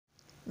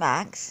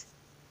Max,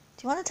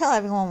 do you want to tell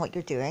everyone what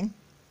you're doing?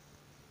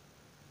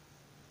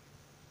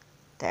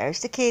 There's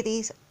the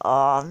kitties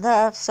on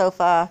the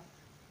sofa,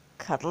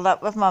 cuddled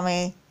up with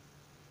Mummy.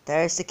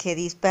 There's the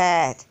kitties'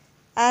 bed.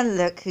 And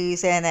look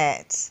who's in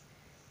it.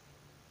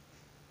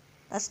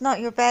 That's not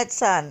your bed,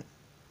 son.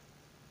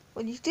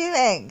 What are you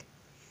doing?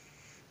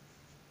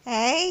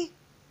 Hey?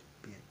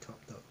 Being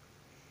topped up.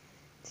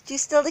 Did you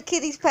steal the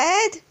kitty's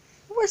bed?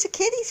 Where's the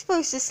kitty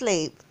supposed to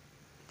sleep?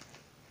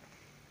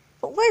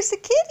 But where's the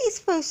kitty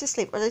supposed to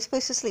sleep? Are they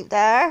supposed to sleep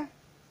there?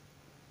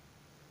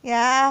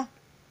 Yeah.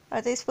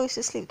 Are they supposed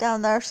to sleep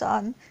down there,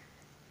 son?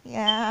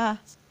 Yeah.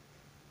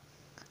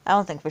 I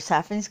don't think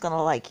Persephone's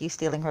gonna like you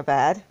stealing her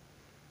bed.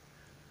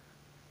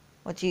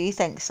 What do you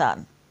think,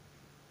 son?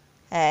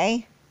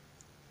 Hey?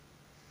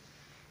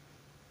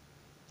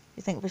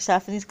 You think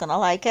Persephone's gonna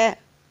like it?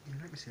 Yeah,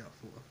 let me see that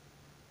photo.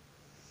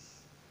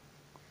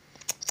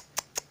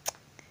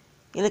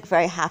 You look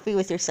very happy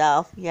with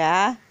yourself,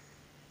 yeah?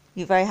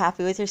 You very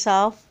happy with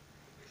yourself?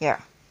 Here.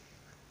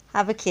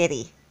 Have a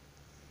kitty.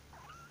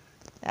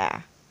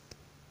 There.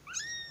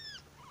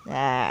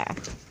 There.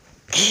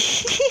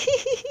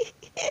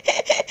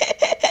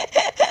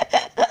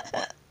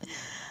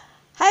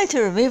 How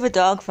to remove a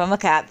dog from a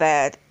cat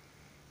bed.